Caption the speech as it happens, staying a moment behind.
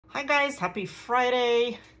Hi guys, happy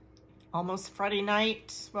Friday. Almost Friday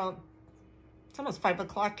night. Well, it's almost 5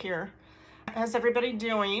 o'clock here. How's everybody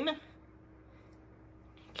doing?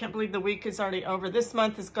 Can't believe the week is already over. This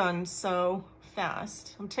month has gone so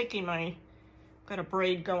fast. Got a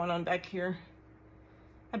braid going on back here.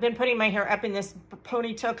 I've been putting my hair up in this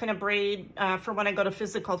ponytail kind of braid for when I go to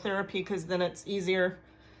physical therapy, because then it's easier,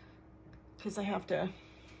 because I have to,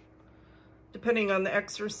 depending on the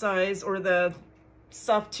exercise or the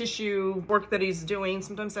soft tissue work that he's doing,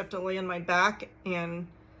 sometimes I have to lay on my back, and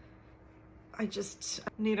I just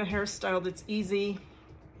need a hairstyle that's easy.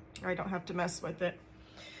 I don't have to mess with it.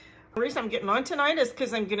 The reason I'm getting on tonight is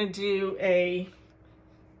because I'm going to do a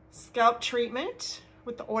scalp treatment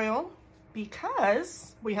with the oil,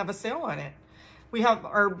 because we have a sale on it. We have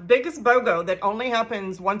our biggest BOGO that only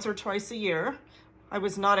happens once or twice a year. I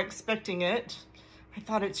was not expecting it. I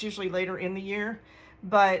thought it's usually later in the year,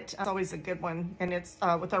 but it's always a good one. And it's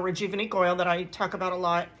with our Rejuvenate oil that I talk about a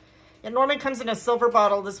lot. It normally comes in a silver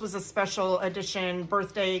bottle. This was a special edition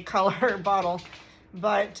birthday color bottle,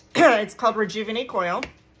 but it's called Rejuvenate oil.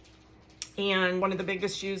 And one of the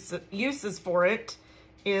biggest uses for it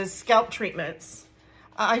is scalp treatments.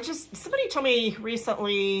 Somebody told me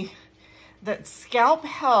recently that scalp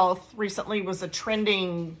health recently was a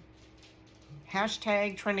trending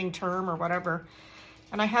hashtag, trending term or whatever.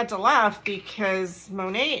 And I had to laugh because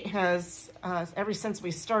Monat has, ever since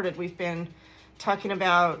we started, we've been talking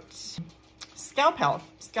about scalp health,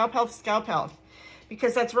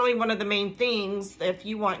 because that's really one of the main things. If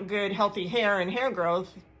you want good, healthy hair and hair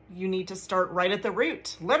growth, you need to start right at the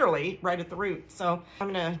root, literally right at the root. So I'm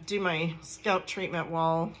gonna do my scalp treatment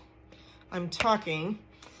while I'm talking.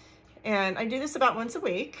 And I do this about once a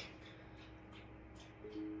week.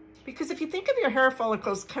 Because if you think of your hair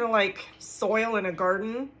follicles kind of like soil in a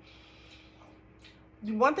garden,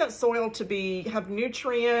 you want that soil to have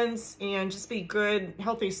nutrients and just be good,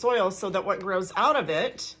 healthy soil, so that what grows out of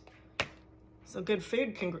it, so good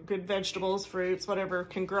food, good vegetables, fruits, whatever,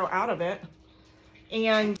 can grow out of it.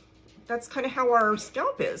 And that's kind of how our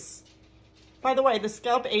scalp is. By the way, the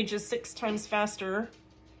scalp ages 6 times faster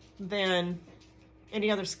than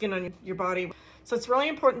any other skin on your body. So it's really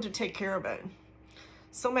important to take care of it.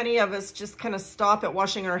 So many of us just kind of stop at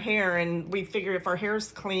washing our hair, and we figure if our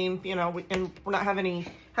hair's clean, you know, and we're not having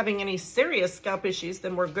any serious scalp issues,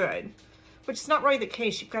 then we're good. Which is not really the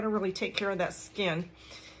case. You've got to really take care of that skin.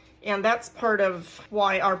 And that's part of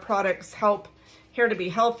why our products help hair to be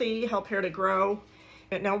healthy, help hair to grow.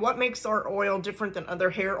 Now, what makes our oil different than other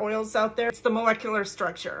hair oils out there? It's the molecular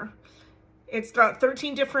structure. It's got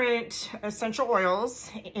 13 different essential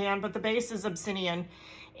oils, but the base is obsidian.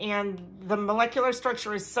 And the molecular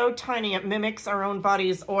structure is so tiny, it mimics our own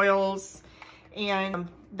body's oils. And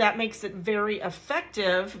that makes it very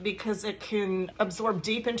effective because it can absorb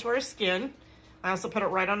deep into our skin. I also put it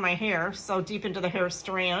right on my hair, so deep into the hair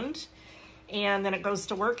strand. And then it goes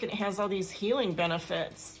to work, and it has all these healing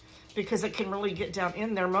benefits because it can really get down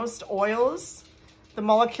in there. Most oils, the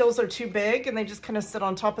molecules are too big, and they just kind of sit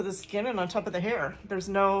on top of the skin and on top of the hair. There's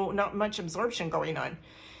not much absorption going on.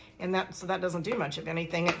 And so that doesn't do much of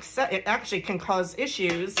anything, except it actually can cause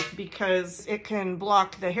issues because it can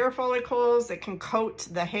block the hair follicles, it can coat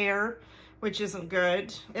the hair, which isn't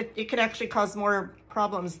good. It can actually cause more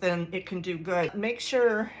problems than it can do good. Make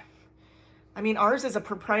sure, I mean, ours is a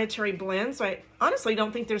proprietary blend, so I honestly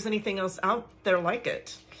don't think there's anything else out there like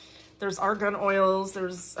it. There's argan oils,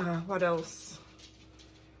 there's, what else?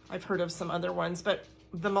 I've heard of some other ones, but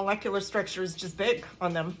the molecular structure is just big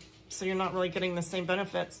on them, so you're not really getting the same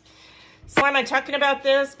benefits. So why am I talking about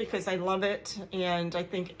this? Because I love it, and I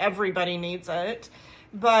think everybody needs it.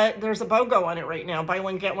 But there's a BOGO on it right now. Buy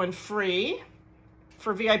one, get one free.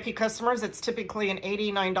 For VIP customers, it's typically an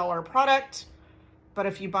 $89 product. But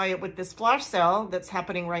if you buy it with this flash sale that's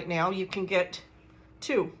happening right now, you can get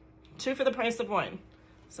two for the price of one.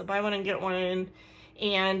 So buy one and get one.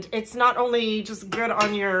 And it's not only just good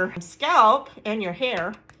on your scalp and your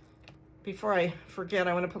hair. Before I forget,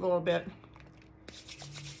 I want to put a little bit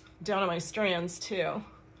down on my strands too.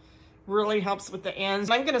 Really helps with the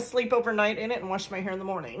ends. I'm going to sleep overnight in it and wash my hair in the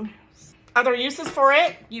morning. Other uses for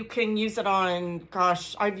it, you can use it on,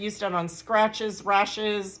 gosh, I've used it on scratches,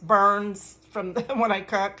 rashes, burns from when I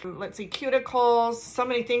cook. Let's see, cuticles, so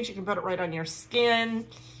many things. You can put it right on your skin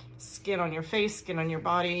on your face, skin on your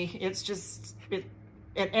body. It's just,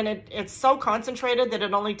 it's so concentrated that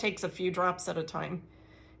it only takes a few drops at a time.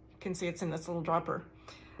 You can see it's in this little dropper.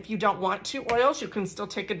 If you don't want 2 oils, you can still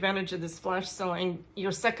take advantage of this flash sale. And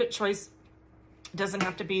your second choice doesn't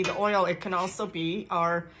have to be the oil. It can also be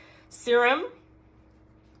our serum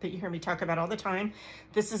that you hear me talk about all the time.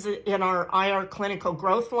 This is in our IR Clinical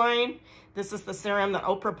Growth line. This is the serum that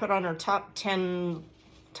Oprah put on her top 20,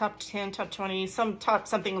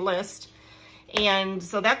 something list. And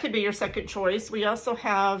so that could be your second choice. We also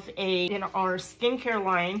have in our skincare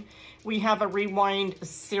line, we have a Rewind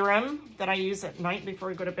serum that I use at night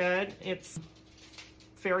before I go to bed. It's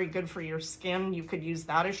very good for your skin. You could use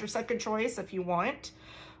that as your second choice if you want.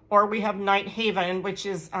 Or we have Night Haven, which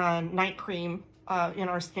is night cream in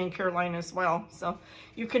our skincare line as well. So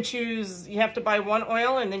you can choose, you have to buy one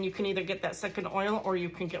oil and then you can either get that second oil or you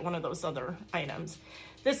can get one of those other items.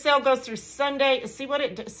 This sale goes through Sunday. See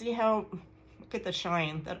how, look at the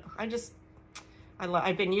shine.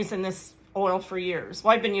 I've been using this oil for years.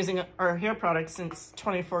 Well, I've been using our hair products since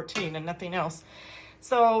 2014 and nothing else.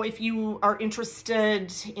 So if you are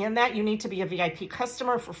interested in that, you need to be a VIP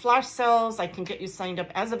customer for flash sales. I can get you signed up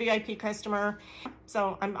as a VIP customer.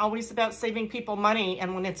 So I'm always about saving people money.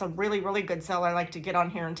 And when it's a really, really good sale, I like to get on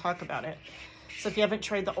here and talk about it. So if you haven't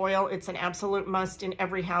tried the oil, it's an absolute must in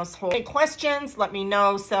every household. Any questions, let me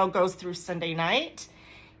know. Sale goes through Sunday night.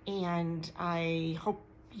 And I hope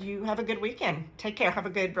you have a good weekend. Take care. Have a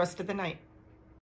good rest of the night.